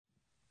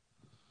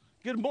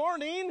Good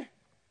morning.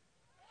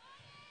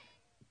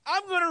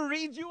 I'm going to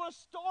read you a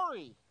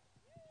story.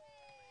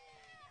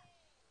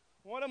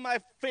 One of my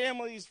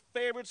family's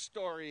favorite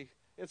story.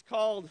 It's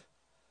called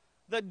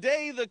The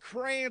Day the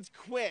Crayons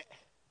Quit.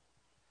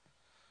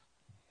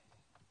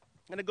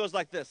 And it goes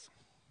like this.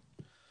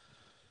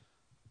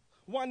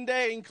 One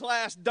day in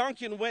class,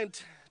 Duncan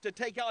went to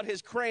take out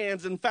his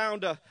crayons and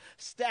found a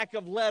stack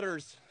of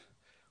letters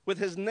with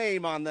his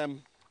name on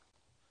them.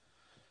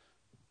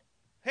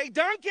 Hey,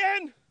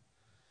 Duncan!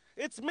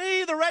 It's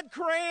me, the red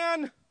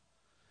crayon.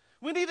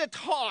 We need to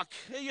talk.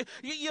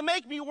 You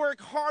make me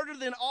work harder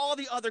than all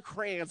the other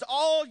crayons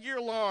all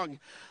year long.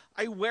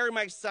 I wear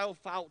myself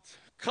out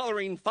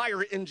coloring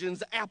fire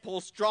engines,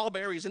 apples,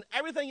 strawberries, and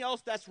everything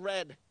else that's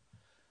red.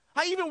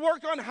 I even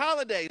work on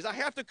holidays. I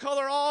have to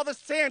color all the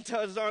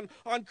Santas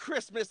on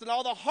Christmas and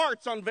all the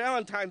hearts on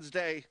Valentine's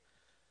Day.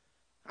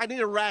 I need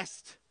a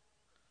rest.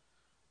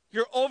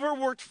 Your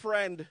overworked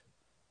friend,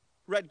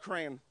 Red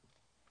Crayon.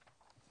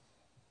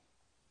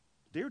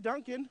 Dear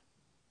Duncan,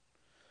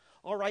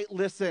 all right,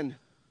 listen.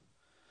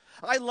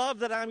 I love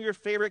that I'm your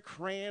favorite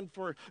crayon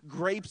for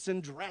grapes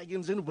and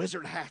dragons and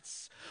wizard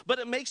hats, but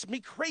it makes me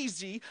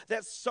crazy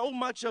that so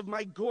much of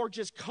my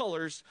gorgeous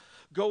colors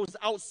goes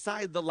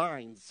outside the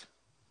lines.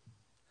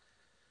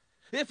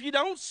 If you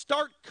don't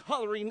start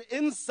coloring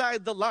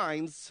inside the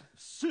lines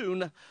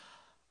soon,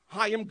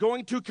 I am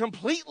going to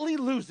completely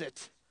lose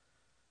it.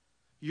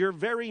 Your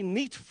very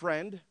neat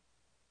friend,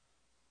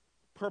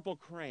 Purple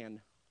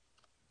Crayon.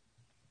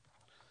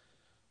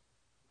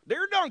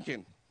 Dear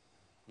Duncan,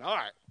 all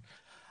right,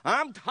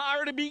 I'm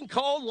tired of being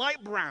called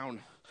light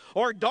brown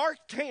or dark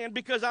tan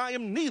because I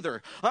am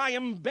neither. I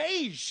am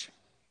beige,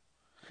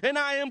 and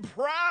I am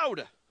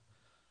proud.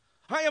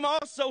 I am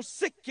also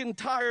sick and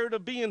tired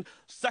of being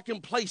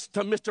second place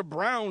to Mr.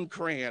 Brown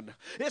Crayon.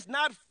 It's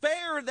not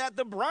fair that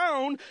the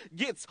brown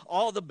gets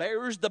all the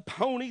bears, the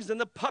ponies,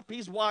 and the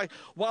puppies, while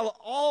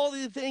all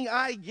the thing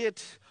I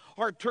get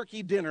are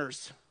turkey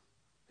dinners,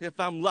 if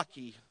I'm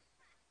lucky,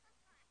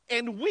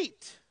 and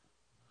wheat.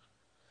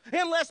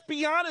 And let's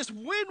be honest,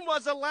 when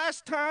was the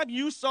last time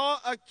you saw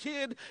a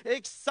kid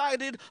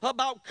excited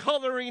about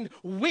coloring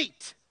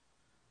wheat?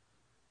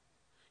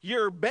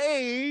 Your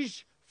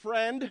beige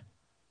friend,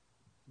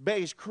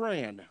 Beige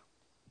Crayon.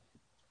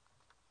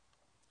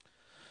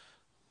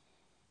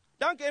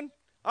 Duncan,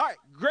 all right,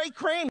 Gray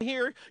Crayon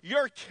here,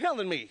 you're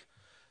killing me.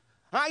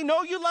 I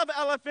know you love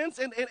elephants,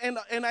 and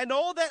I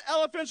know that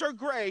elephants are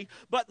gray,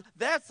 but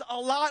that's a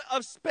lot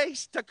of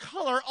space to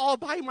color all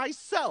by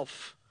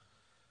myself.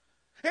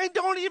 And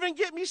don't even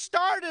get me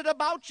started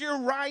about your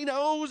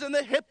rhinos and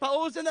the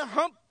hippos and the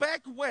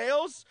humpback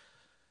whales.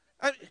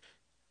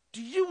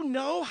 Do you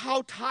know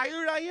how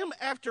tired I am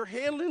after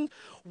handling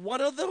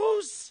one of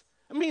those?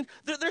 I mean,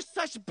 they're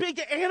such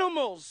big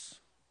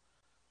animals.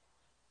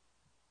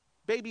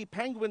 Baby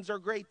penguins are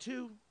great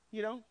too,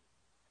 you know.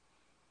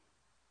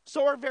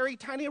 So are very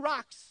tiny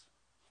rocks.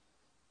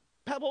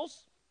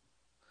 Pebbles.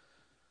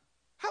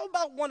 How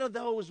about one of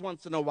those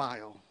once in a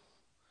while?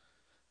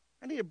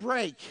 I need a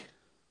break.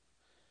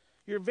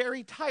 Your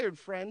very tired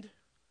friend,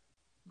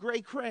 Gray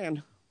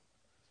Crayon.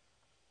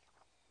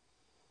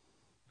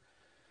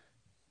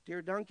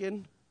 Dear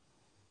Duncan,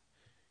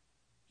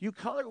 you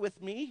color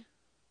with me,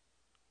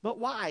 but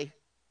why?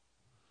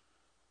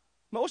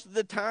 Most of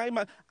the time,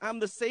 I'm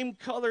the same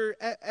color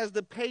as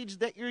the page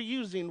that you're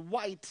using,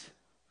 white.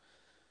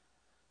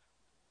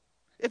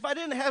 If I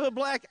didn't have a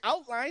black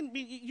outline,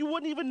 you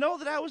wouldn't even know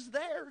that I was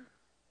there.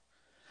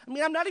 I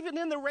mean, I'm not even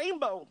in the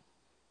rainbow.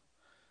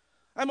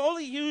 I'm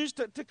only used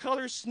to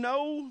color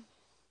snow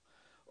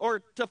or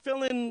to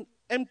fill in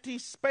empty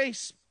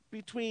space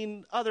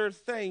between other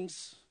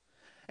things.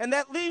 And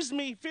that leaves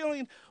me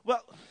feeling,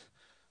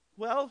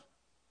 well,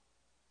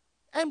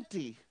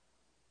 empty.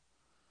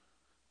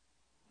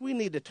 We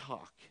need to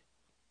talk.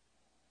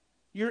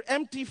 Your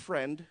empty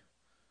friend,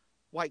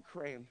 White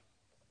Crayon.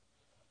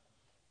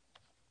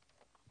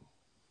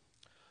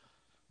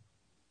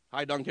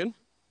 Hi, Duncan.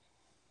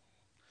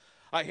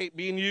 I hate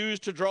being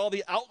used to draw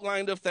the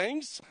outline of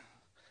things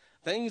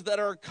that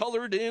are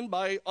colored in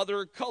by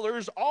other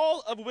colors,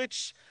 all of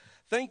which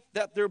think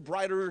that they're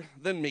brighter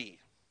than me.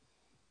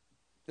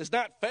 It's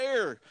not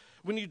fair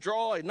when you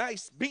draw a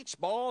nice beach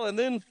ball and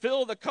then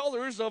fill the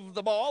colors of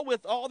the ball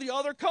with all the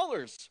other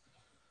colors.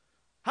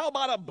 How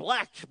about a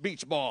black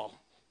beach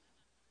ball?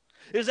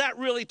 Is that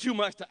really too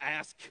much to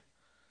ask?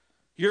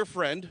 Your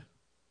friend,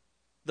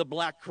 the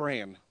Black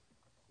Crayon.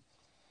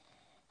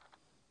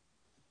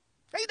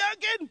 Hey,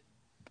 Duncan!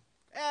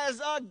 As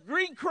a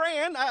Green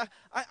Crayon,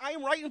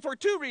 I'm writing for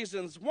two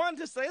reasons. One,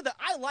 to say that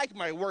I like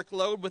my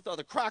workload with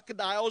the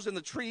crocodiles and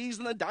the trees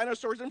and the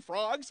dinosaurs and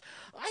frogs.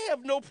 I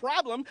have no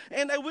problem,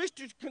 and I wish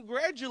to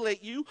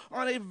congratulate you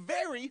on a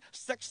very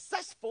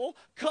successful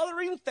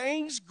coloring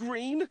things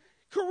green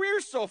career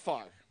so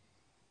far.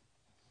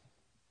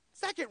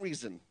 Second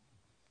reason,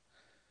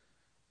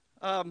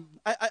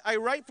 I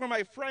write for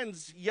my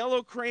friends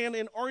Yellow Crayon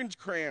and Orange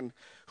Crayon,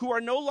 who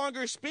are no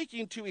longer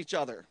speaking to each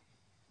other,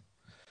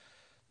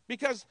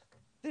 because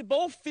they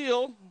both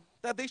feel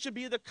that they should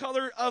be the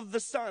color of the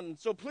sun.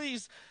 So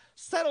please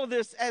settle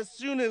this as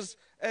soon as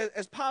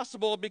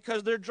possible,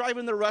 because they're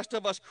driving the rest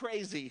of us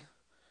crazy.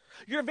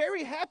 Your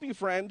very happy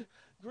friend,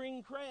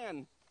 Green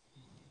Crayon.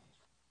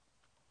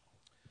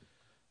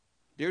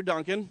 Dear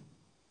Duncan,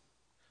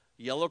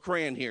 Yellow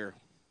Crayon here.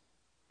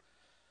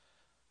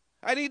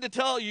 I need to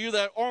tell you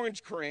that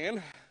Orange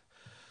Crayon,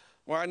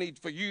 or I need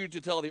for you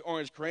to tell the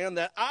Orange Crayon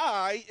that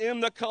I am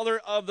the color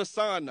of the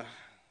sun.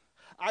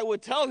 I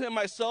would tell him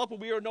myself, but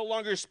we are no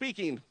longer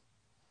speaking.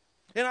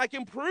 And I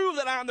can prove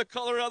that I'm the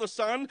color of the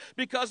sun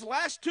because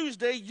last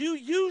Tuesday you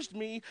used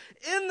me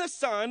in the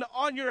sun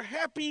on your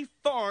Happy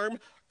Farm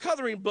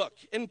coloring book.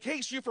 In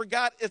case you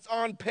forgot, it's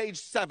on page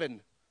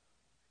 7.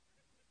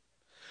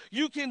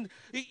 You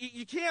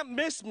can't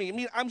miss me. I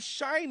mean, I'm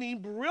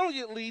shining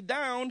brilliantly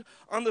down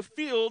on the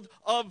field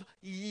of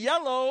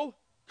yellow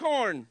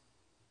corn.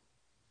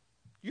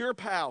 Your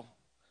pal,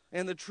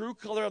 and the true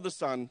color of the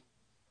sun,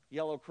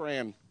 Yellow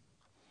Crayon.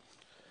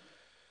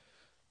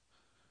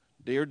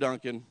 Dear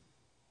Duncan,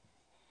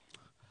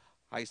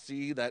 I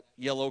see that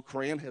Yellow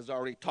Crayon has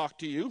already talked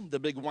to you, the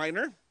big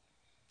whiner.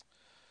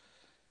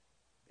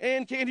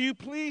 And can you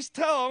please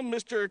tell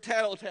Mr.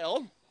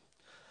 Tattletale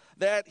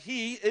that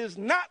he is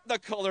not the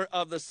color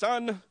of the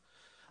sun?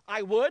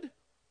 I would,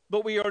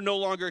 but we are no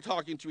longer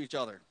talking to each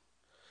other.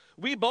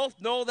 We both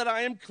know that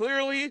I am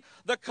clearly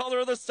the color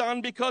of the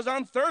sun because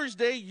on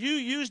Thursday you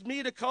used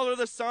me to color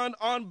the sun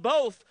on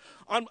both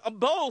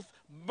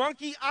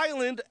Monkey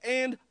Island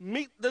and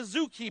Meet the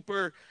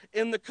Zookeeper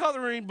in the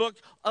coloring book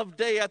of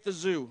Day at the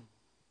Zoo.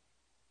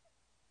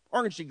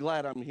 Aren't you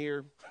glad I'm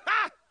here?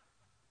 Ha!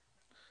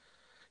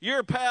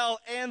 Your pal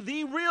and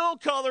the real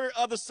color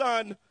of the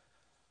sun,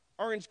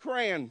 Orange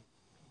Crayon.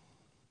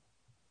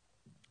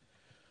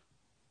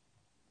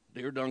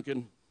 Dear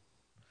Duncan,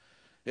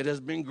 it has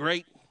been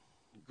great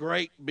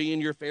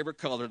being your favorite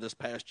color this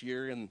past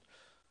year and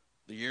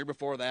the year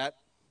before that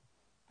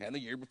and the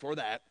year before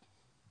that.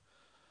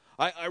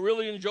 I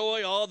really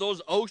enjoy all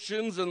those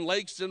oceans and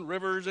lakes and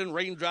rivers and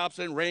raindrops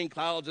and rain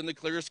clouds and the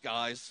clear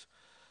skies.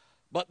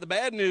 But the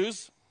bad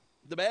news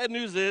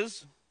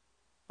is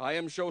I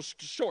am so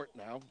short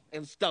now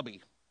and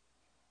stubby.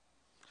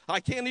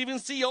 I can't even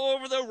see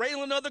over the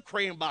railing of the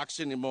crayon box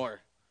anymore.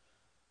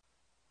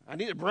 I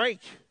need a break.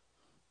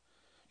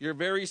 Your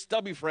very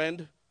stubby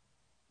friend,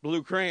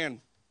 Blue Crayon.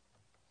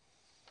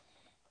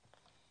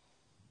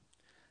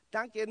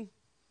 Duncan.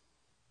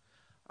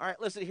 All right,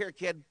 listen here,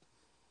 kid.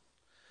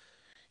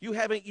 You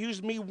haven't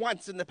used me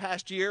once in the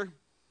past year.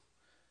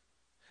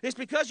 It's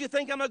because you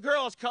think I'm a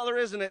girl's color,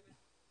 isn't it?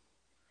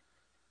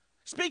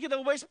 Speaking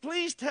of which,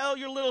 please tell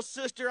your little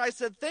sister I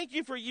said thank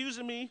you for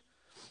using me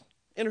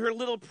in her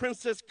little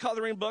princess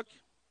coloring book.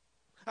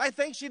 I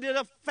think she did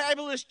a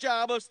fabulous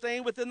job of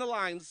staying within the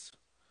lines.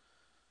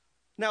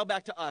 Now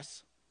back to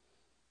us.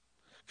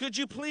 Could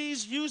you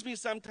please use me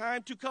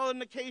sometime to color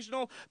an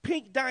occasional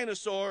pink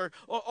dinosaur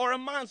or a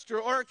monster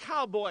or a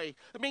cowboy?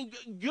 I mean,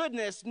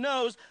 goodness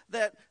knows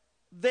that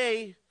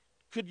they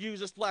could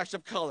use a splash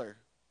of color.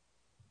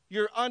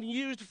 Your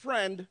unused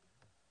friend,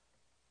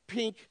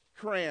 Pink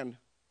Crayon.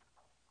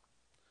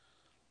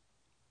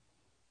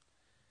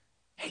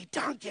 Hey,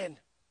 Duncan.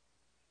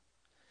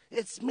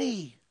 It's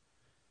me,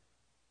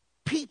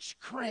 Peach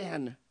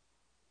Crayon.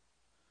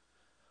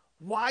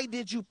 Why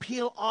did you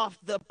peel off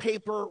the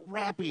paper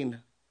wrapping?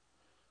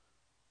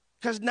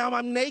 Because now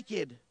I'm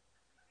naked.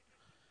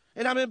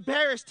 And I'm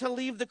embarrassed to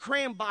leave the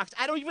crayon box.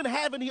 I don't even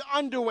have any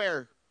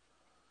underwear.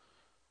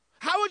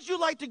 How would you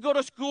like to go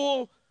to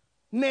school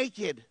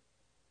naked?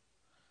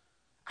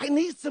 I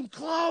need some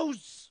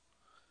clothes.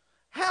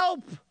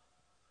 Help!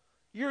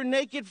 Your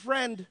naked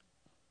friend,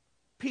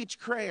 Peach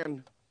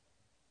Crayon.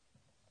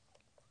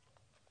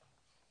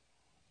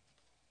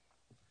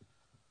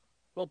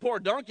 Well, poor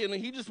Duncan,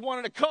 he just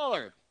wanted a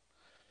color.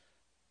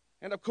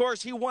 And of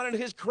course, he wanted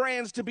his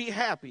crayons to be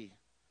happy.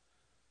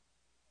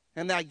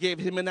 And that gave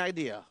him an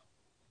idea.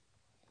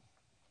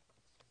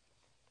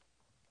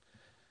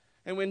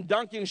 And when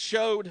Duncan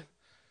showed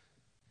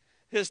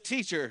his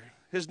teacher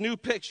his new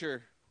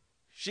picture,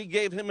 she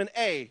gave him an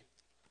A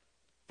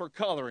for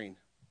coloring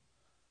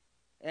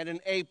and an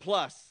A+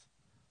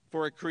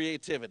 for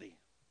creativity.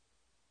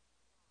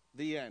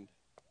 The end.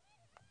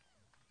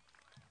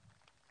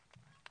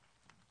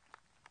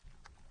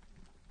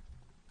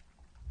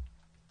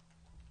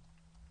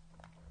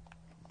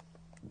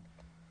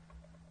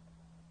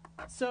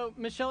 So,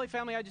 Michelle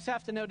family, I just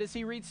have to know, does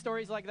he read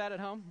stories like that at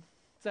home?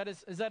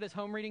 Is that his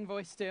home reading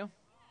voice too?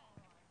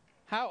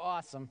 How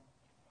awesome.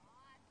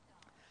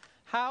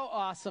 How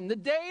awesome. The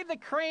day the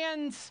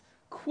crayons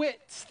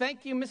quit.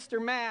 Thank you,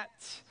 Mr. Matt.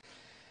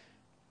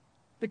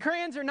 The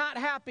crayons are not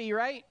happy,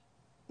 right?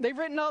 They've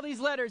written all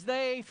these letters.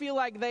 They feel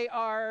like they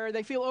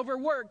feel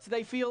overworked.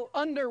 They feel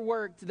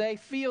underworked. They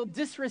feel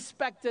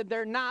disrespected.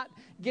 They're not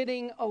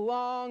getting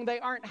along.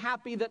 They aren't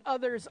happy that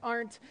others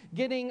aren't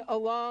getting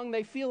along.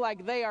 They feel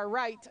like they are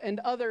right and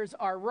others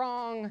are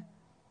wrong.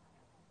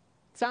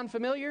 Sound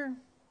familiar?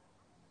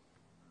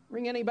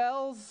 Ring any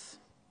bells?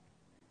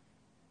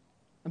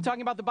 I'm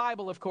talking about the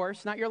Bible, of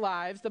course, not your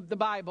lives, the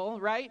Bible,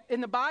 right? In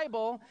the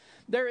Bible,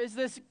 there is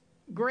this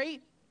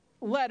great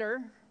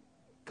letter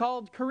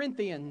called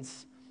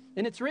Corinthians,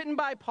 and it's written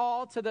by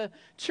Paul to the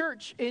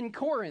church in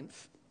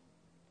Corinth.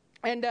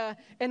 And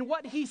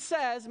what he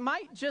says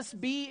might just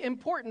be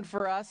important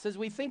for us as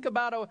we think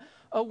about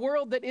a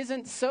world that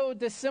isn't so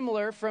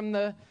dissimilar from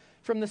the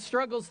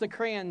struggles the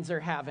Crayons are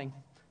having.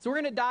 So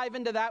we're going to dive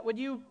into that. Would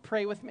you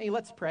pray with me?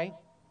 Let's pray.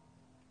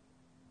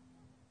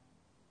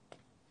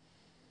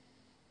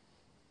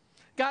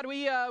 God,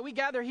 we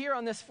gather here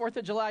on this 4th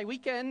of July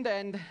weekend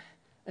and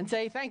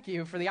say thank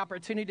you for the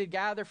opportunity to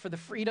gather, for the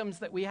freedoms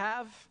that we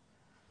have.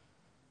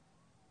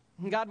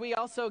 And God, we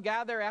also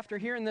gather after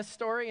hearing this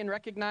story and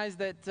recognize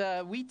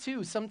that we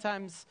too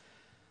sometimes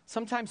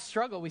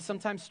struggle. We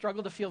sometimes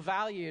struggle to feel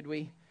valued.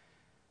 We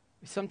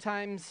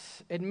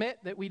sometimes admit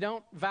that we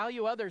don't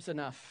value others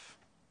enough.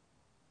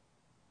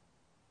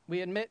 We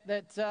admit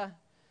that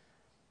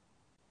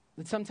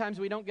sometimes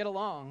we don't get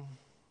along.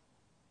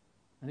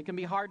 And it can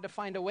be hard to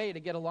find a way to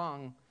get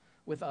along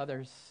with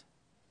others.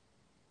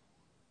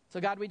 So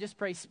God, we just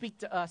pray, speak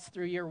to us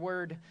through your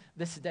word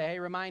this day.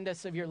 Remind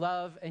us of your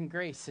love and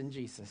grace in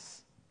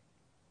Jesus.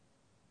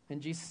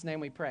 In Jesus'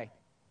 name we pray.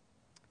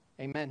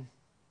 Amen.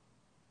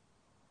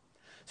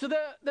 So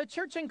the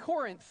church in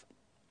Corinth,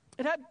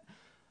 it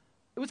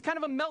was kind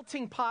of a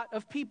melting pot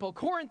of people.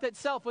 Corinth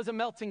itself was a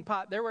melting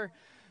pot. There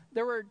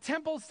were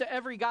temples to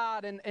every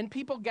god, and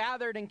people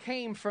gathered and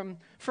came from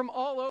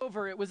all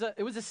over. It was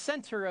a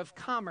center of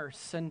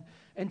commerce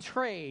and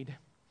trade.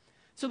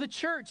 So the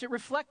church, it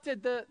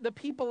reflected the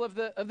people of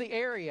the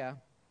area.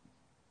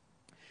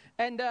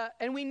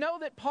 And we know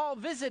that Paul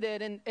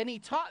visited and he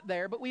taught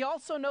there, but we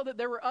also know that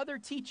there were other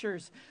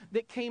teachers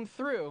that came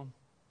through.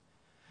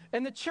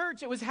 And the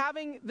church, it was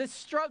having this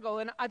struggle.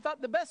 And I thought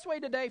the best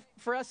way today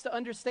for us to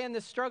understand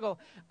this struggle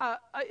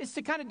is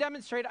to kind of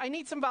demonstrate. I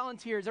need some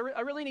volunteers.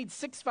 I really need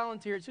 6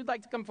 volunteers. Who'd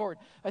like to come forward?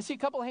 I see a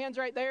couple hands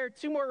right there.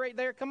 2 more right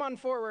there. Come on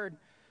forward.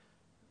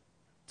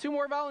 2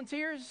 more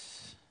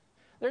volunteers.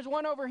 There's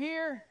one over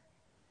here.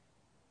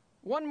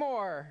 1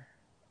 more.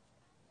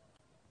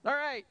 All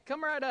right,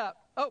 come right up.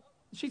 Oh,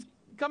 she's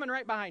coming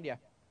right behind you.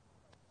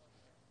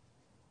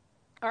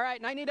 All right,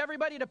 and I need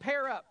everybody to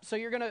pair up. So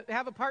you're going to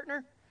have a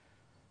partner.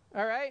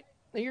 All right,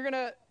 and you're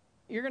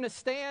gonna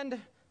stand.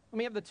 Let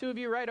me have the 2 of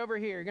you right over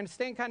here. You're gonna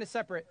stand kind of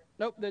separate.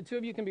 Nope, the 2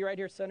 of you can be right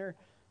here, center.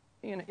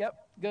 Yep,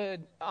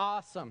 good,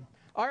 awesome.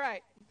 All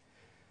right,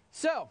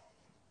 so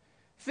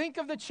think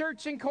of the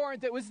church in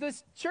Corinth. It was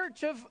this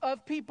church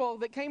of people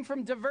that came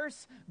from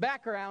diverse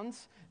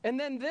backgrounds, and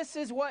then this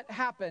is what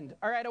happened.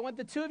 All right, I want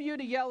the 2 of you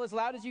to yell as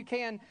loud as you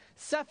can.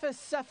 Cephas,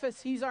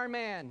 Cephas, he's our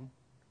man.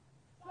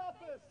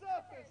 Cephas,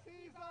 Cephas,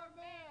 he's our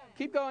man.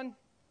 Keep going.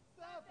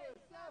 Cephas,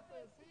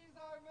 Cephas, he's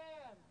our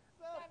man.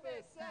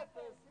 Cephas,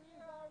 Cephas,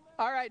 he's our man.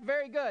 All right,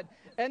 very good.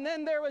 And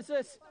then there was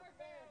this.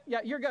 Yeah,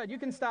 you're good. You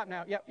can stop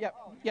now.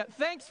 Yep.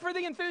 Thanks for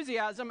the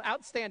enthusiasm.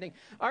 Outstanding.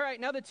 All right,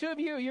 now the 2 of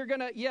you, you're going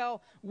to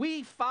yell,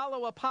 "We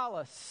follow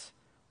Apollos."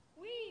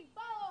 We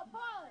follow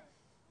Apollos.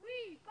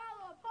 We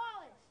follow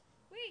Apollos.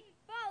 We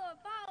follow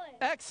Apollos.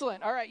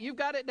 Excellent. All right, you've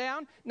got it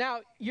down.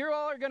 Now, you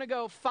all are going to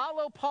go,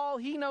 "Follow Paul,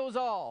 he knows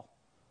all."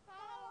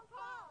 Follow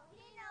Paul.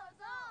 He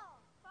knows all.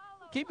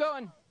 Follow Keep Paul,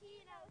 going.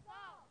 He knows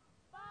all.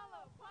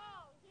 Follow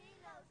Paul. He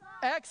knows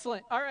all.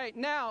 Excellent. All right,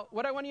 now,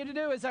 what I want you to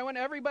do is I want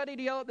everybody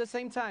to yell at the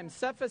same time.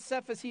 Cephas,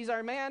 Cephas, he's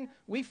our man.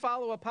 We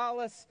follow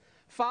Apollos.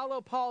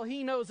 Follow Paul,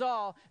 he knows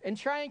all. And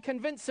try and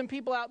convince some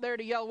people out there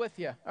to yell with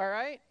you. All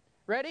right?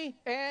 Ready?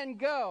 And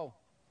go.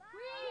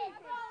 We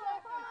follow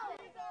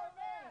Apollos. He's our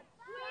man.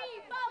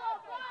 We follow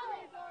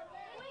Apollos.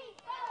 We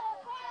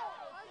follow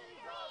Apollos.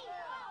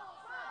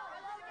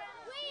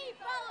 We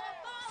follow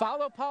Apollos.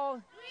 Follow Paul.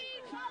 We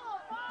follow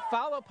Apollos.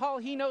 Follow Paul,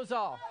 he knows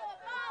all.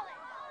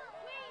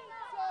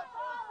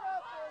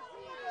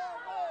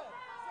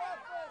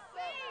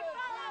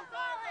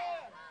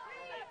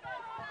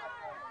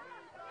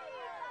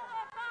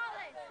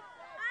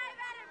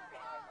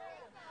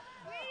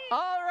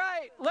 All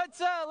right,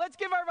 let's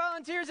give our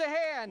volunteers a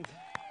hand.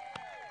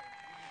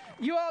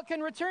 You all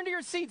can return to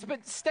your seats,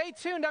 but stay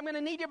tuned. I'm going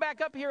to need you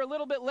back up here a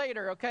little bit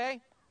later,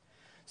 okay?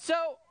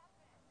 So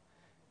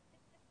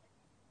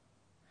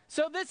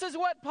this is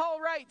what Paul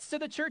writes to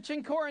the church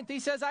in Corinth. He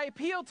says, "I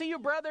appeal to you,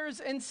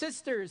 brothers and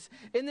sisters,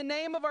 in the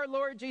name of our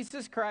Lord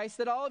Jesus Christ,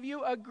 that all of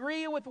you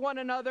agree with one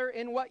another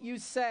in what you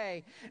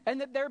say,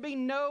 and that there be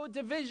no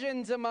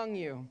divisions among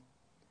you,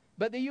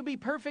 but that you be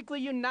perfectly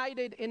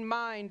united in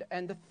mind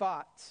and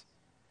thought.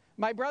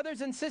 My brothers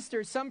and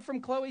sisters, some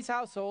from Chloe's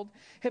household,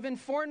 have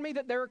informed me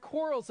that there are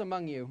quarrels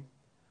among you.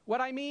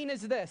 What I mean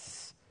is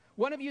this: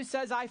 one of you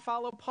says, 'I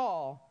follow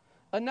Paul,'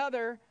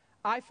 another,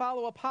 'I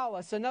follow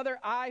Apollos,' another,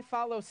 'I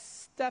follow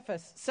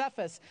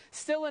Cephas,'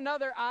 still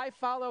another, 'I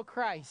follow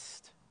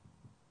Christ.'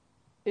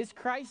 Is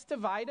Christ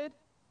divided?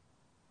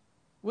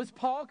 Was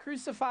Paul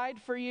crucified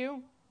for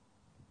you?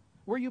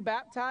 Were you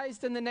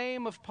baptized in the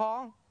name of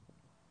Paul?"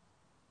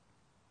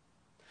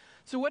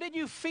 So what did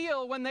you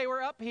feel when they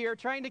were up here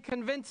trying to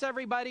convince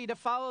everybody to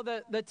follow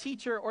the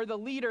teacher or the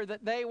leader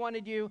that they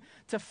wanted you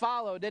to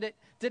follow? Did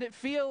it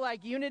feel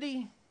like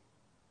unity?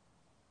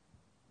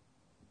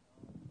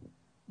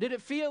 Did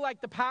it feel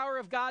like the power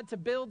of God to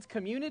build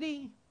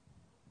community?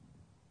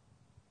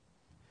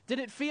 Did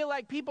it feel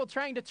like people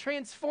trying to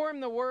transform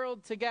the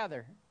world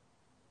together?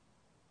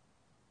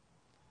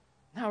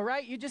 No,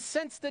 right? You just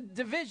sense the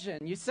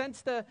division. You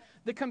sense the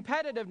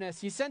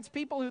competitiveness. You sense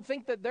people who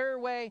think that their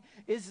way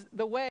is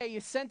the way. You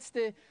sense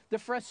the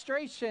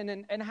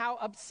frustration and how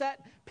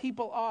upset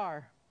people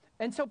are.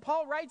 And so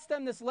Paul writes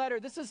them this letter.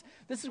 This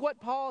is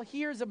what Paul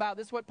hears about.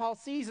 This is what Paul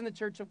sees in the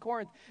church of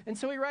Corinth. And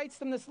so he writes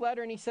them this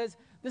letter and he says,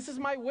 this is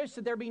my wish,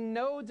 that there be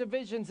no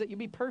divisions, that you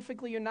be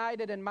perfectly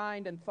united in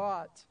mind and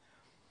thought.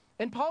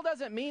 And Paul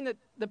doesn't mean that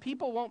the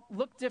people won't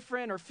look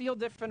different or feel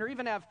different or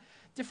even have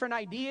different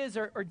ideas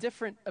or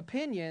different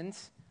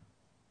opinions.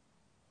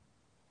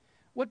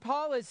 What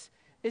Paul is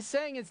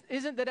saying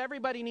isn't that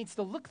everybody needs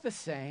to look the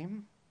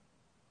same,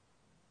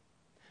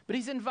 but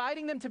he's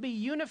inviting them to be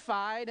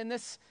unified in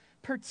this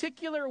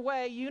particular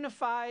way,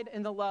 unified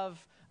in the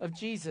love of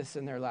Jesus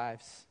in their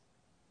lives.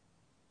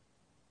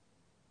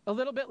 A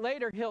little bit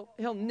later,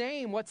 he'll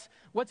name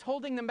what's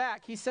holding them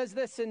back. He says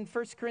this in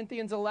 1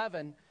 Corinthians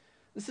 11.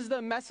 This is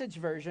the Message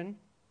version.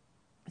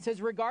 It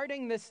says,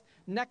 regarding this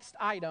next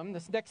item,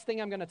 this next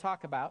thing I'm going to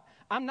talk about,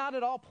 I'm not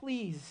at all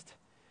pleased.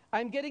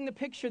 I'm getting the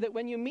picture that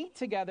when you meet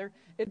together,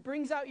 it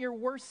brings out your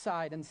worst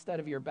side instead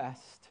of your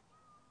best.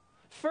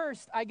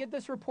 First, I get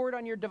this report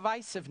on your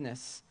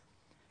divisiveness,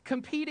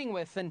 competing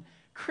with and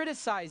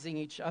criticizing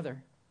each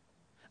other.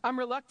 I'm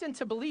reluctant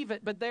to believe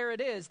it, but there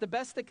it is. The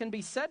best that can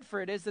be said for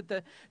it is that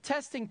the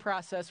testing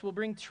process will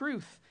bring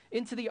truth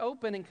into the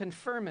open and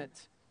confirm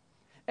it.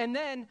 And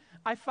then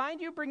I find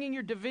you bringing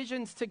your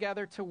divisions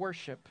together to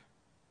worship.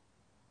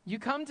 You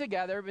come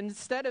together, but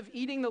instead of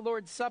eating the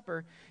Lord's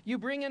Supper, you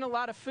bring in a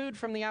lot of food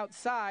from the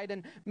outside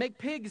and make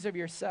pigs of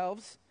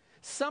yourselves.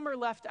 Some are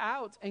left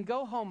out and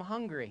go home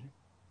hungry.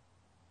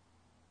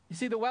 You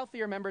see, the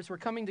wealthier members were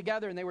coming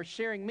together and they were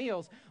sharing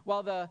meals,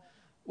 while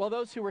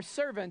those who were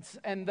servants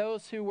and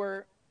those who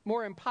were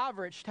more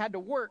impoverished had to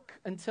work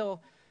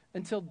until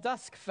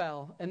dusk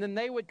fell. And then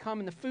they would come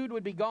and the food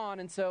would be gone,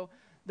 and so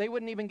they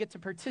wouldn't even get to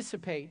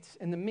participate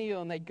in the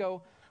meal, and they'd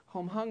go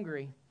home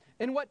hungry.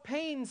 And what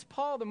pains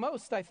Paul the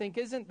most, I think,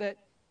 isn't that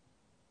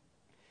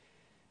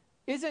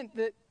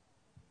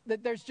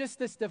there's just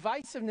this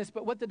divisiveness,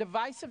 but what the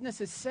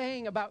divisiveness is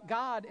saying about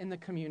God in the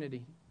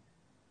community.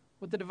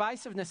 What the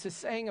divisiveness is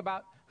saying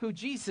about who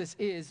Jesus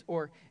is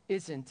or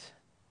isn't.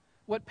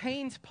 What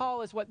pains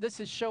Paul is what this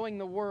is showing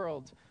the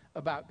world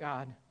about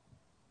God.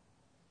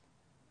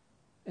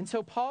 And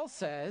so Paul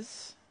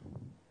says,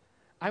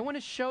 I want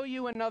to show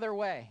you another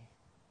way.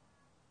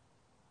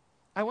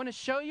 I want to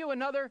show you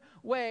another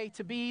way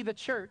to be the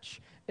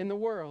church in the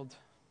world.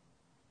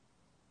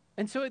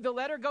 And so the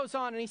letter goes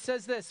on and he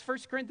says this, 1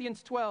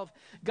 Corinthians 12,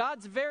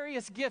 God's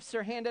various gifts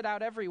are handed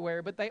out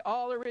everywhere, but they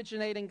all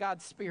originate in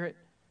God's Spirit.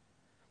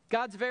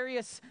 God's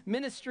various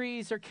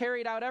ministries are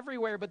carried out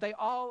everywhere, but they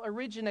all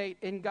originate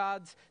in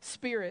God's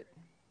Spirit.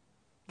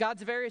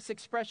 God's various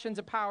expressions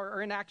of power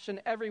are in action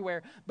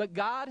everywhere, but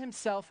God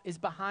himself is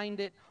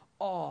behind it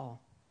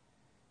all.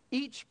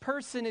 Each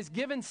person is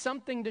given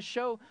something to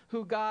show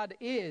who God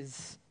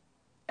is.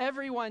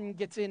 Everyone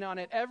gets in on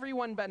it.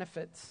 Everyone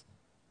benefits.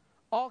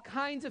 All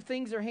kinds of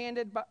things are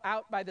handed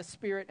out by the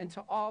Spirit and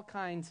to all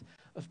kinds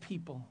of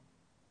people.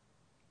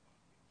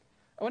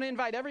 I want to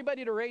invite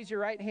everybody to raise your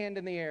right hand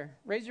in the air.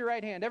 Raise your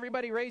right hand.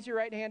 Everybody raise your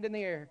right hand in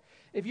the air.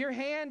 If your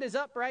hand is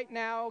up right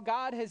now,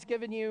 God has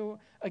given you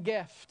a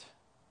gift.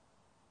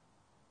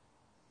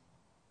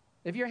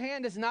 If your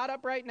hand is not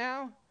up right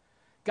now,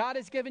 God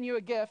has given you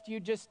a gift. You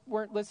just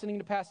weren't listening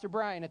to Pastor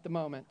Brian at the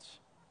moment.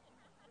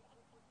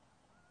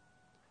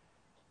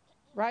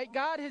 Right?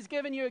 God has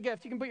given you a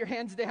gift. You can put your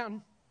hands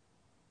down.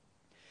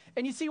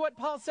 And you see what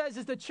Paul says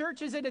is the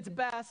church is at its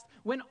best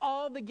when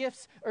all the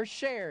gifts are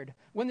shared.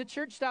 When the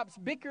church stops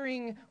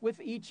bickering with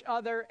each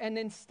other and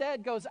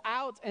instead goes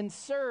out and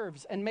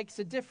serves and makes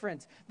a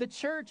difference. The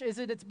church is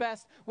at its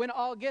best when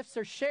all gifts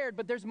are shared,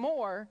 but there's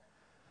more.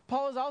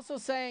 Paul is also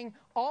saying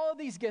all of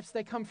these gifts,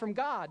 they come from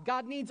God.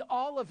 God needs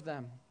all of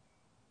them,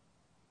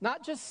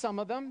 not just some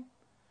of them.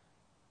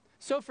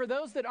 So for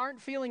those that aren't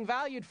feeling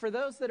valued, for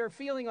those that are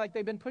feeling like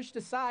they've been pushed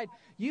aside,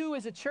 you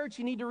as a church,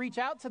 you need to reach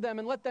out to them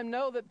and let them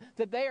know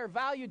that they are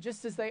valued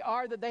just as they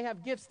are, that they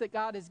have gifts that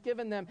God has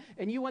given them,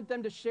 and you want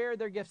them to share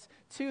their gifts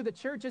too. The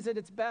church is at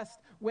its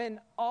best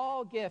when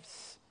all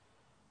gifts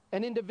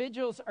and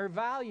individuals are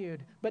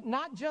valued, but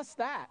not just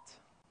that.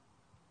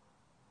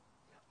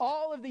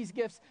 All of these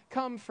gifts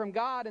come from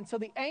God, and so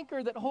the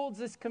anchor that holds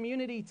this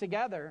community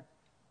together,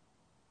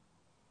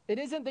 it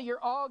isn't that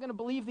you're all going to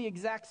believe the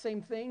exact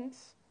same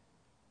things.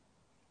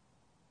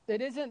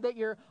 It isn't that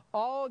you're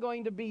all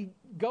going to be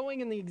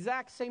going in the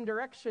exact same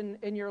direction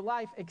in your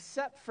life,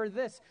 except for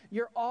this.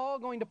 You're all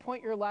going to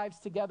point your lives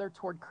together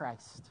toward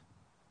Christ.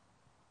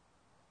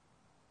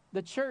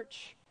 The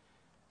church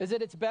is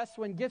at its best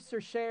when gifts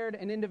are shared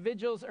and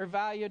individuals are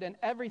valued and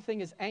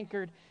everything is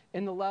anchored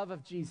in the love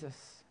of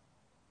Jesus.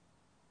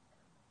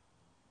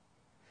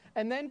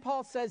 And then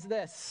Paul says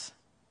this.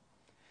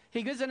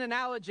 He gives an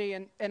analogy,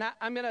 and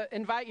I'm going to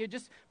invite you,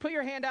 just put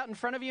your hand out in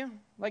front of you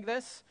like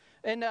this,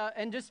 and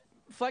just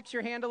flex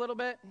your hand a little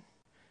bit,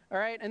 all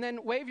right? And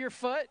then wave your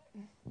foot,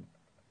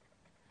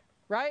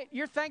 right?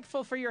 You're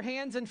thankful for your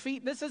hands and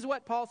feet. This is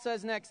what Paul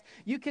says next.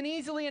 You can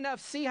easily enough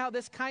see how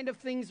this kind of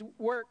things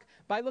work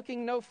by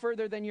looking no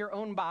further than your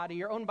own body.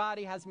 Your own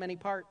body has many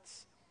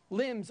parts,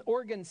 limbs,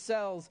 organs,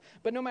 cells,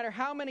 but no matter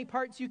how many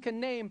parts you can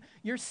name,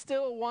 you're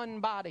still one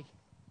body.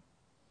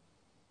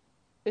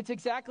 It's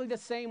exactly the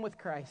same with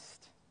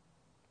Christ.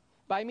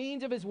 By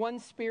means of his one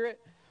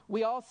Spirit,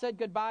 we all said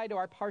goodbye to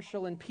our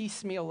partial and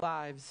piecemeal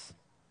lives.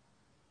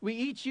 We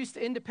each used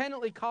to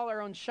independently call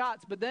our own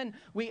shots, but then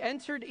we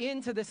entered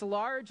into this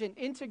large and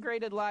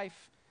integrated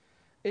life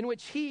in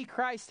which he,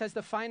 Christ, has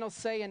the final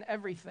say in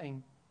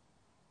everything.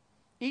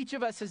 Each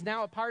of us is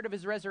now a part of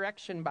his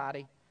resurrection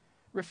body,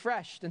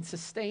 refreshed and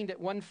sustained at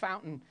one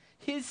fountain,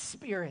 his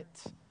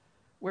Spirit,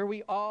 where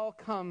we all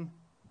come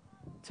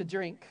to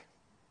drink.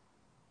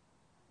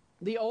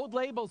 The old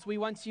labels we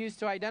once used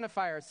to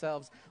identify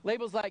ourselves,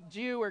 labels like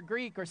Jew or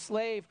Greek or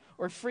slave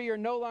or free, are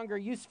no longer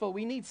useful.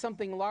 We need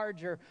something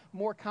larger,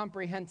 more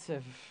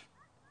comprehensive.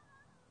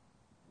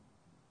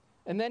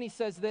 And then he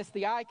says this,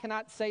 the eye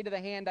cannot say to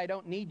the hand, I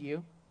don't need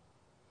you.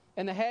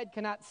 And the head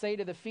cannot say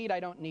to the feet, I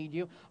don't need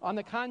you. On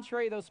the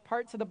contrary, those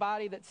parts of the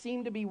body that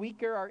seem to be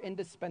weaker are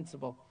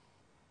indispensable.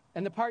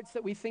 And the parts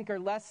that we think are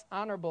less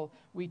honorable,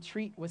 we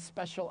treat with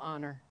special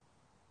honor.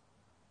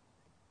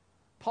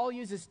 Paul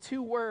uses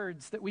two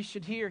words that we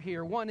should hear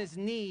here. One is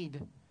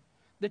need.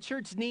 The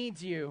church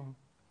needs you.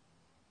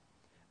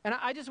 And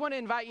I just want to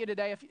invite you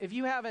today, if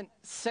you haven't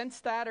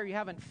sensed that or you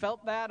haven't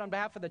felt that on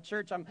behalf of the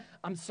church,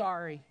 I'm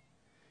sorry.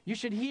 You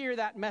should hear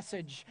that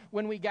message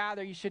when we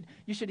gather. You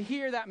should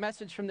hear that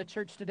message from the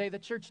church today. The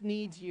church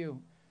needs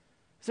you.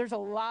 There's a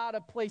lot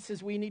of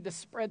places we need to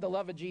spread the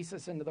love of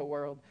Jesus into the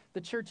world. The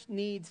church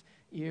needs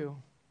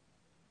you.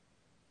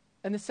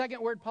 And the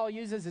second word Paul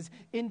uses is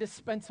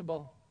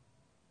indispensable.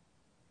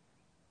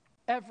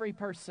 Every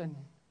person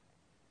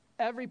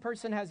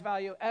has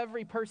value.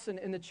 Every person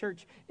in the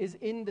church is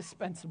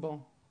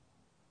indispensable.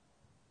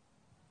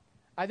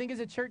 I think as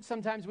a church,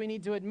 sometimes we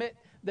need to admit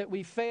that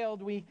we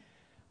failed.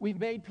 We've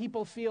made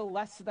people feel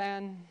less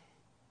than.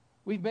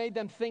 We've made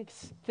them think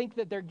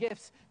that their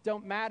gifts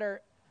don't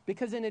matter.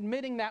 Because in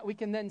admitting that, we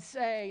can then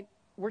say,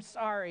 we're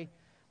sorry.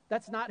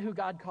 That's not who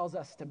God calls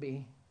us to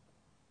be.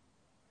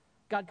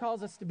 God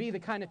calls us to be the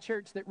kind of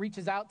church that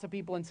reaches out to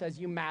people and says,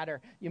 you matter.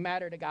 You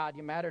matter to God.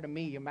 You matter to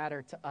me. You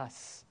matter to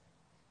us.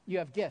 You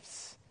have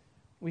gifts.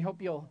 We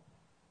hope you'll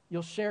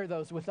share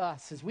those with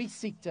us as we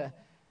seek to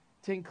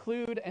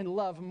include and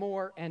love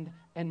more and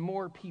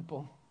more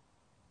people.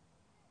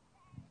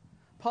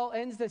 Paul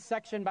ends this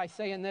section by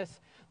saying this,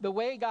 the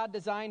way God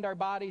designed our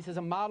bodies is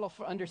a model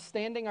for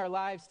understanding our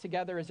lives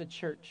together as a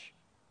church.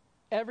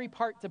 Every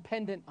part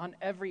dependent on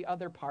every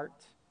other part.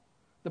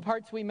 The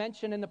parts we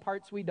mention and the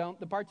parts we don't.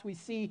 The parts we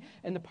see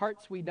and the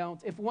parts we don't.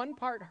 If one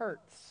part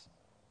hurts,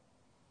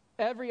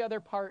 every other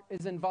part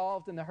is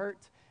involved in the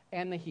hurt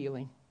and the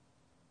healing.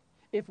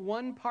 If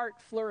one part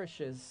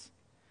flourishes,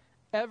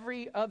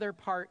 every other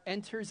part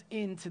enters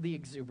into the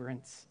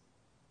exuberance.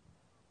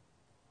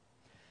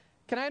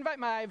 Can I invite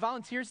my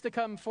volunteers to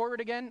come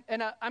forward again?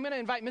 And I'm going to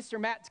invite Mr.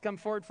 Matt to come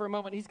forward for a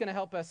moment. He's going to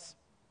help us.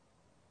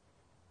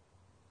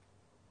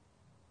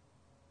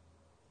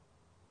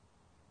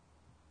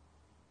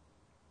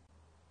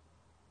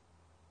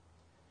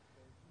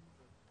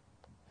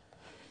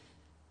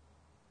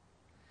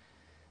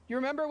 You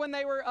remember when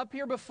they were up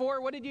here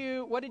before? What did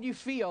you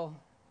feel?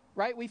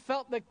 Right? We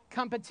felt the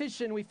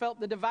competition. We felt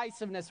the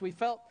divisiveness. We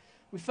felt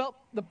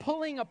the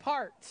pulling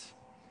apart.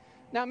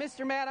 Now,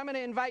 Mr. Matt, I'm going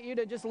to invite you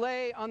to just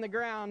lay on the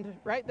ground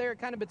right there,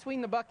 kind of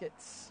between the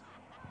buckets.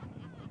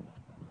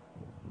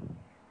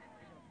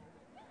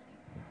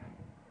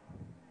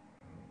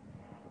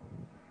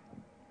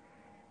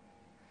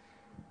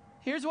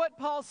 Here's what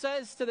Paul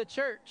says to the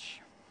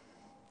church.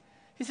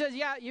 He says,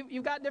 yeah,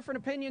 you've got different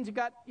opinions,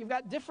 you've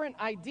got different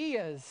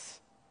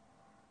ideas,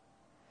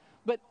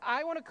 but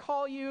I want to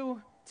call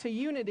you to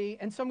unity,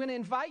 and so I'm going to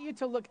invite you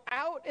to look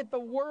out at the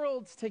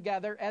world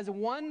together as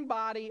one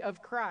body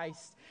of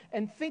Christ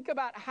and think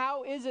about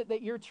how is it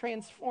that you're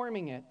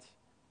transforming it.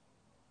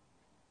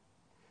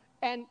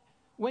 And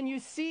when you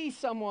see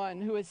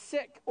someone who is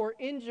sick or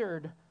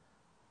injured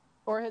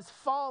or has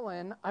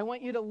fallen, I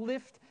want you to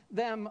lift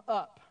them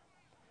up.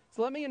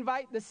 So let me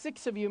invite the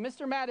 6 of you.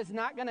 Mr. Matt is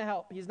not going to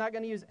help. He's not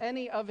going to use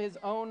any of his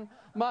own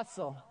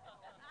muscle.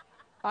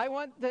 I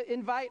want to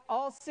invite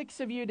all 6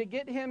 of you to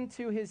get him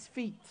to his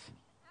feet.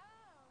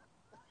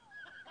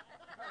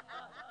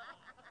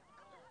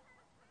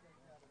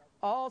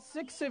 All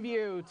 6 of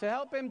you to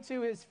help him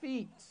to his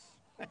feet.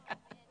 I'm going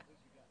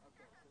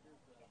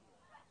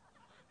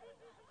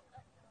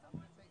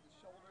to take the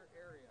shoulder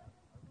area,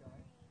 okay?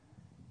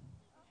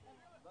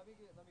 Let me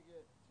get 2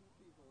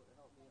 people to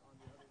help me on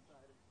the other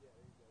side of, yeah,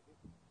 there you go.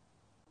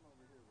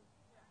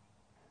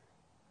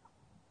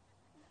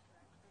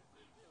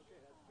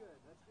 Okay, that's good.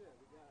 That's good.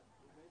 We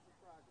made some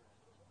progress.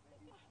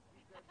 Maybe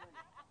keep that going.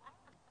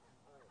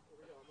 All right, here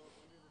we go. I'm up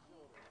under the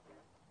shoulder. Okay?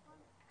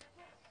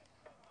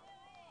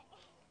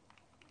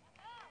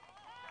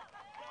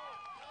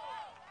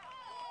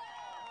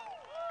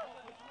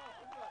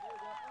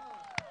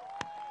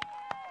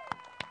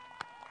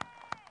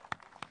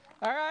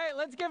 All right,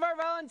 let's give our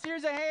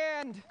volunteers a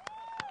hand.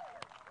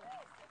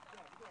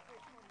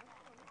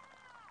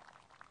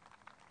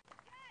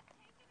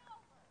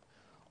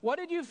 What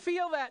did you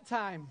feel that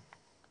time?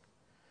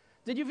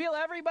 Did you feel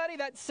everybody,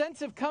 that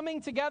sense of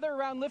coming together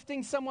around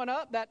lifting someone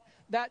up,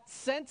 that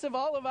sense of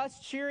all of us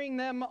cheering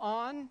them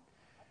on?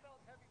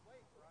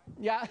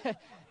 Yeah,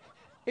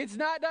 it's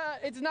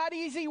not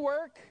easy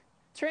work.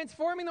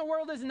 Transforming the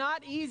world is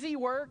not easy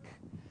work.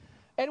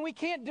 And we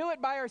can't do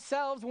it by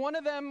ourselves. One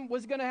of them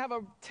was going to have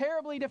a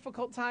terribly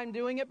difficult time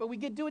doing it, but we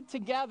could do it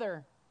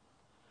together.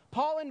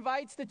 Paul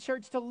invites the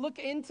church to look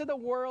into the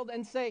world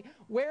and say,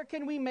 where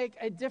can we make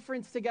a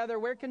difference together?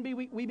 Where can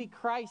we be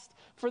Christ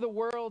for the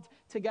world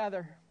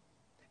together?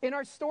 In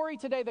our story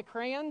today, the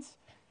crayons,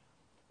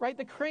 right?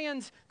 The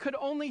crayons could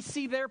only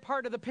see their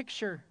part of the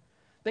picture.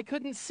 They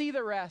couldn't see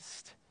the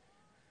rest.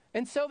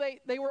 And so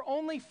they were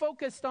only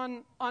focused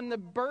on the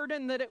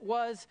burden that it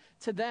was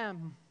to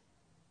them.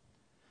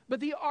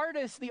 But the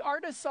artist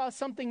saw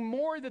something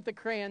more that the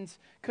crayons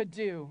could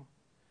do.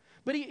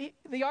 But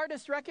the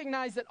artist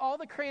recognized that all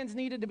the crayons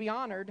needed to be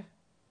honored.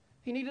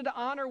 He needed to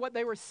honor what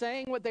they were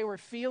saying, what they were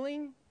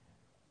feeling.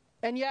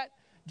 And yet,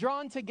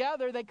 drawn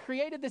together, they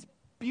created this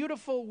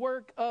beautiful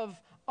work of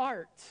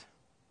art.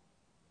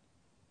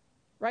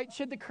 Right?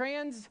 Should the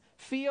crayons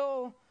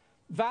feel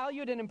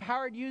valued and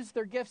empowered, use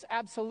their gifts?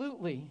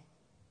 Absolutely.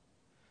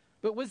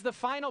 But was the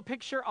final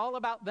picture all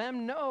about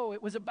them? No,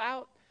 it was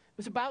about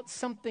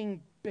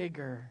something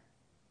bigger.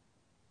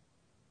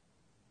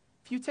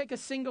 If you take a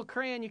single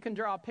crayon, you can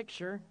draw a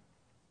picture.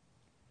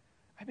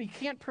 I mean, you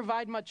can't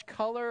provide much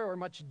color or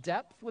much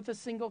depth with a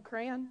single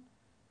crayon.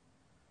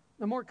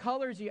 The more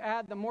colors you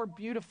add, the more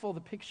beautiful the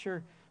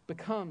picture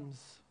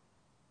becomes.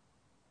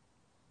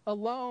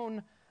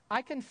 Alone,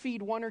 I can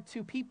feed one or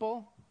two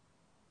people.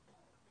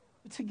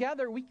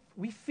 Together,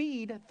 we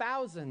feed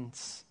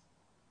thousands.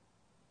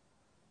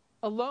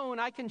 Alone,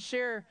 I can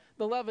share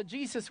the love of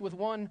Jesus with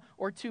one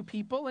or two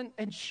people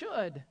and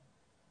should.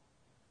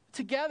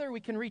 Together, we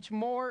can reach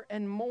more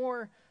and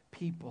more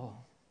people.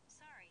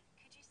 Sorry,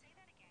 could you say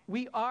that again?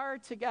 We are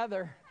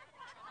together.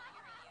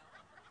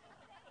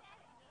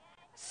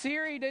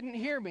 Siri didn't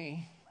hear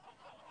me.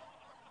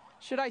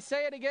 Should I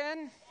say it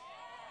again?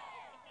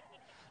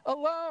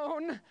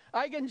 Alone,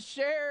 I can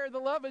share the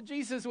love of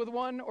Jesus with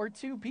one or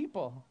two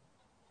people.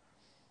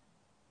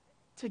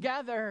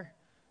 Together,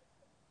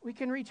 we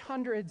can reach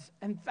hundreds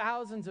and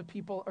thousands of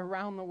people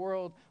around the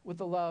world with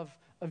the love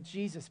of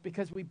Jesus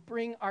because we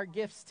bring our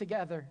gifts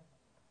together.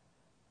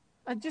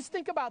 And just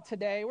think about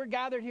today. We're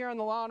gathered here on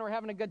the lawn. We're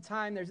having a good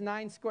time. There's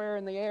 9 square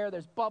in the air.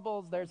 There's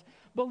bubbles. There's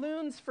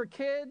balloons for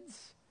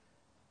kids.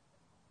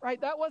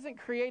 Right? That wasn't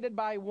created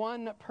by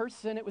one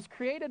person. It was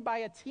created by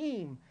a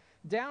team.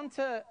 Down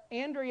to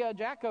Andrea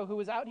Jacko, who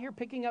was out here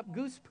picking up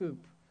goose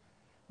poop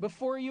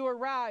before you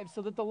arrived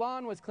so that the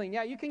lawn was clean.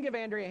 Yeah, you can give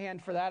Andrea a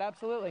hand for that.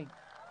 Absolutely.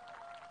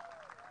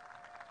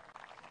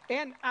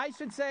 And I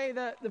should say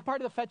the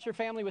part of the Fetcher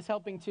family was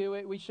helping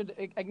too. We should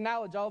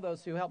acknowledge all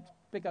those who helped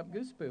pick up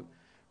goose poop,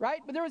 right?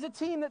 But there was a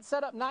team that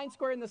set up 9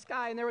 square in the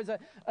sky, and there was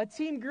a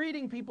team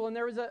greeting people, and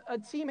there was a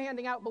team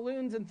handing out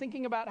balloons and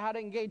thinking about how to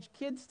engage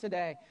kids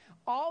today.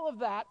 All of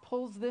that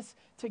pulls this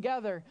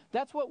together.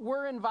 That's what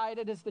we're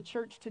invited as the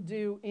church to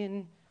do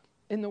in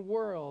the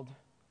world.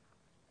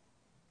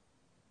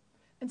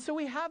 And so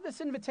we have this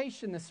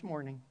invitation this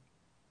morning,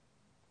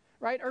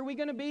 right? Are we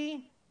going to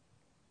be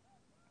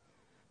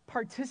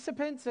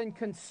participants and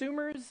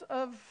consumers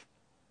of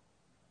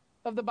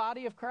the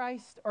body of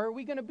Christ? Or are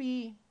we going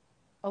to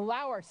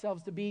allow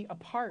ourselves to be a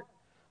part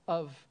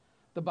of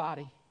the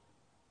body?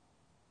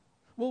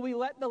 Will we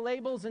let the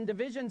labels and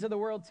divisions of the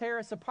world tear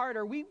us apart?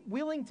 Are we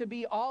willing to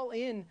be all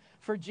in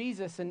for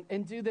Jesus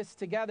and do this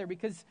together?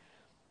 Because,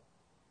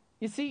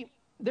 you see,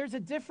 there's a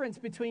difference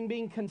between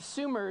being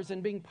consumers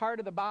and being part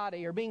of the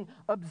body, or being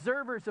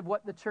observers of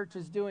what the church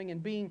is doing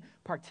and being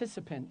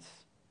participants.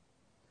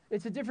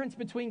 It's a difference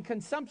between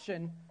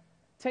consumption,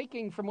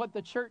 taking from what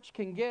the church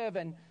can give,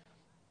 and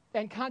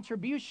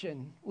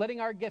contribution, letting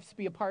our gifts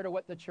be a part of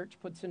what the church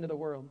puts into the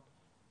world.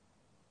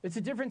 It's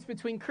a difference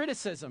between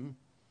criticism,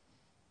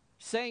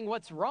 saying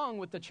what's wrong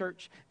with the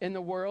church in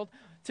the world,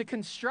 to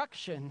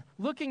construction,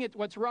 looking at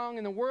what's wrong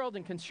in the world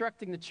and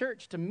constructing the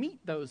church to meet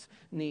those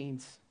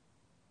needs.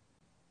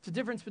 It's a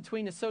difference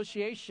between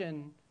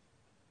association,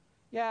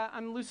 yeah,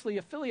 I'm loosely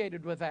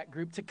affiliated with that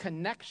group, to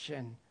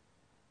connection.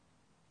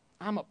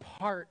 I'm a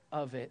part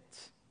of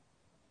it.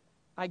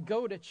 I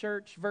go to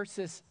church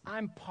versus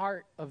I'm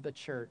part of the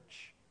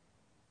church.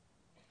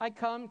 I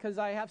come because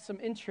I have some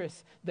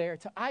interest there.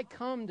 I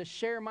come to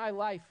share my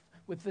life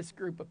with this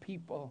group of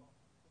people.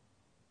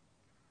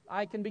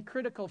 I can be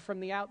critical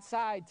from the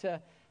outside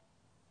to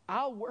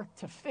I'll work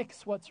to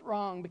fix what's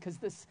wrong because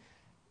this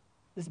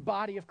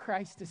body of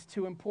Christ is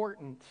too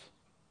important.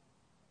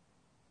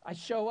 I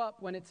show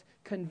up when it's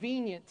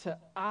convenient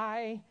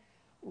I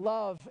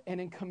love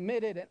and am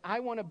committed, and I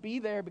want to be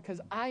there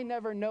because I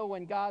never know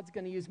when God's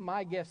going to use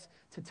my gifts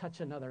to touch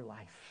another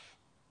life.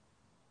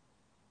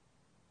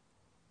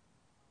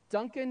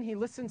 Duncan, he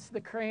listens to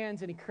the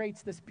crayons and he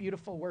creates this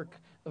beautiful work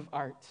of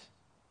art.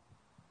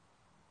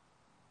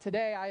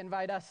 Today, I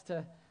invite us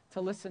to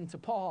listen to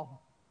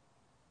Paul.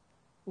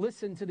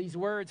 Listen to these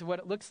words of what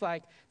it looks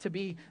like to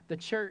be the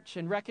church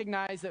and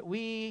recognize that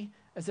we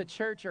as a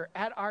church are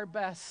at our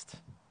best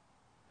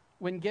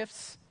when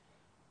gifts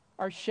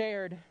are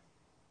shared,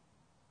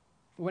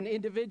 when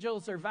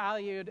individuals are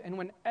valued, and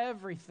when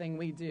everything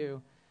we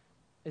do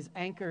is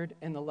anchored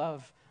in the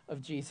love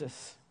of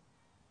Jesus.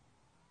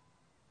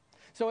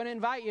 So I want to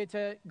invite you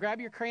to grab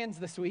your crayons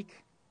this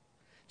week.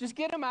 Just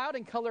get them out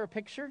and color a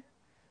picture.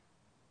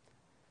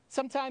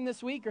 Sometime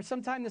this week or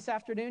sometime this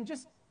afternoon,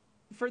 just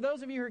for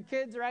those of you who are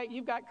kids, right,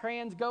 you've got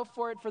crayons, go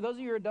for it. For those of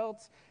you who are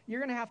adults,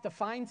 you're going to have to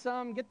find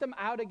some, get them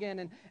out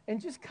again,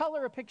 and just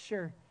color a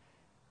picture.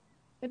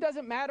 It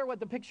doesn't matter what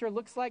the picture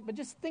looks like, but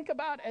just think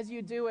about as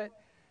you do it.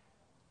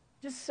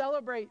 Just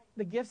celebrate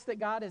the gifts that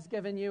God has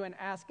given you and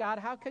ask God,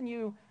 how can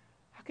you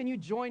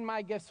join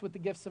my gifts with the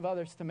gifts of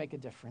others to make a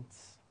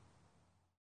difference?